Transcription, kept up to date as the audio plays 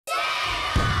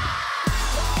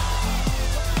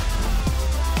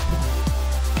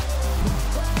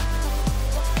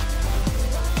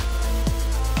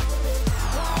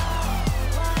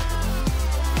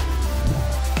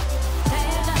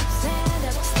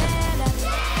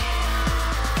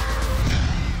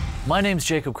My name's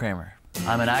Jacob Kraemer.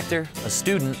 I'm an actor, a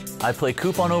student, I play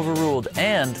Coop on Overruled,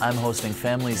 and I'm hosting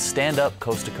Family's stand-up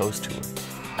coast-to-coast tour.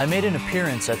 I made an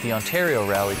appearance at the Ontario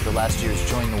rally for last year's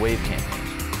Join the Wave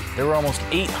campaign. There were almost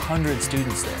 800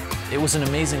 students there. It was an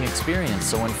amazing experience,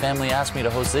 so when Family asked me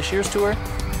to host this year's tour,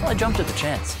 well, I jumped at the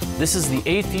chance. This is the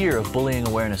 8th year of Bullying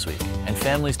Awareness Week, and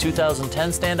Family's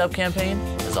 2010 stand-up campaign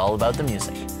is all about the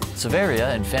music. Severia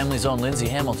and Family's own Lindsay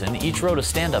Hamilton each wrote a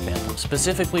stand-up anthem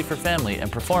specifically for Family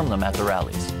and performed them at the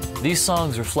rallies. These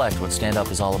songs reflect what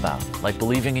stand-up is all about, like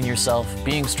believing in yourself,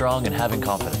 being strong, and having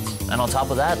confidence. And on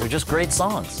top of that, they're just great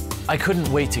songs. I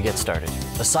couldn't wait to get started.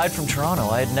 Aside from Toronto,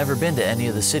 I had never been to any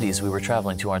of the cities we were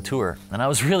traveling to on tour, and I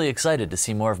was really excited to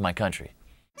see more of my country.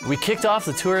 We kicked off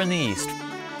the tour in the east.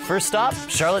 First stop,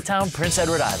 Charlottetown, Prince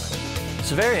Edward Island.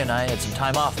 Severia and I had some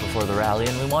time off before the rally,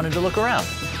 and we wanted to look around.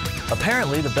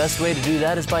 Apparently, the best way to do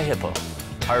that is by hippo.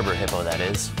 Harbor hippo, that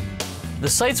is. The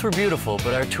sights were beautiful,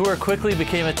 but our tour quickly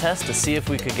became a test to see if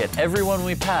we could get everyone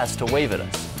we passed to wave at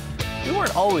us. We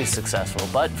weren't always successful,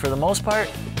 but for the most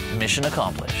part, mission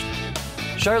accomplished.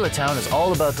 Charlottetown is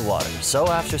all about the water, so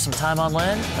after some time on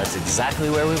land, that's exactly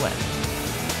where we went.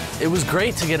 It was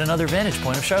great to get another vantage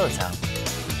point of Charlottetown.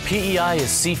 PEI is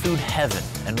seafood heaven,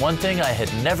 and one thing I had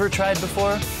never tried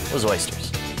before was oysters.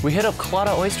 We hit up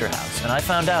Clawda Oyster House, and I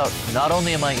found out not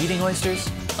only am I eating oysters,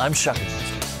 I'm shucking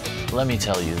oysters. Let me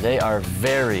tell you, they are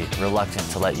very reluctant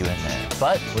to let you in there.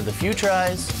 But with a few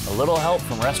tries, a little help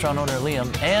from restaurant owner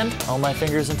Liam, and all my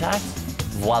fingers intact,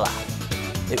 voila.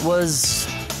 It was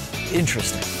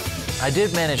interesting. I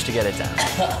did manage to get it down.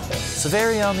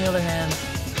 Severia, on the other hand,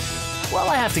 well,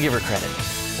 I have to give her credit.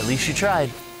 At least she tried.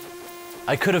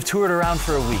 I could have toured around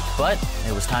for a week, but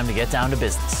it was time to get down to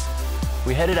business.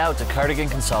 We headed out to Cardigan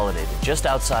Consolidated, just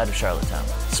outside of Charlottetown.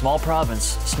 Small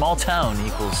province, small town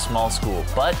equals small school,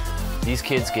 but these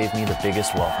kids gave me the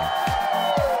biggest welcome.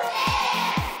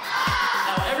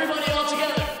 Now everybody all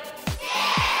together.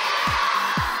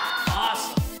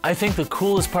 Awesome. I think the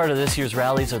coolest part of this year's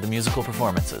rallies are the musical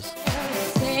performances.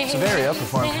 Severia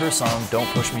performed her song, Don't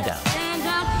Push Me Down.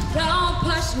 Don't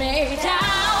push me down.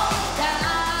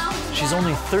 She's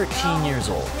only 13 years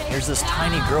old. Here's this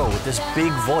tiny girl with this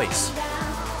big voice.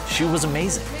 She was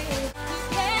amazing.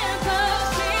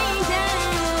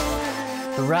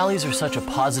 The rallies are such a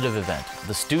positive event.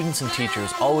 The students and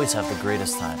teachers always have the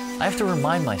greatest time. I have to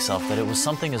remind myself that it was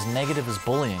something as negative as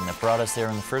bullying that brought us there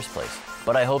in the first place.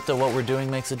 But I hope that what we're doing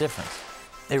makes a difference.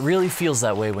 It really feels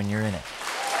that way when you're in it.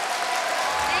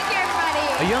 Thank you,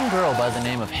 everybody. A young girl by the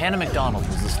name of Hannah McDonald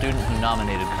was the student who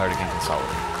nominated Cardigan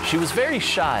Consolidated. She was very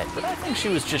shy, but I think she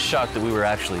was just shocked that we were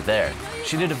actually there.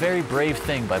 She did a very brave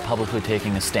thing by publicly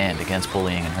taking a stand against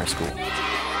bullying in her school.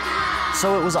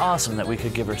 So it was awesome that we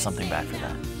could give her something back for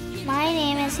that. My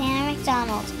name is Hannah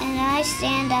McDonald, and I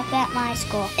stand up at my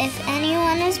school. If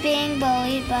anyone is being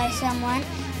bullied by someone,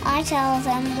 I tell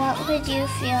them, what would you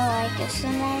feel like if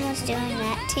someone was doing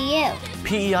that to you?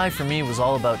 PEI for me was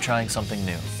all about trying something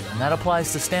new, and that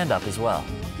applies to stand-up as well.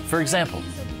 For example,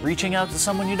 reaching out to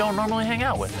someone you don't normally hang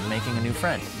out with and making a new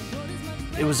friend.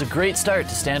 It was a great start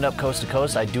to stand up coast to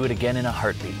coast. I'd do it again in a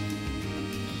heartbeat.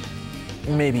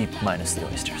 Maybe minus the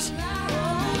oysters.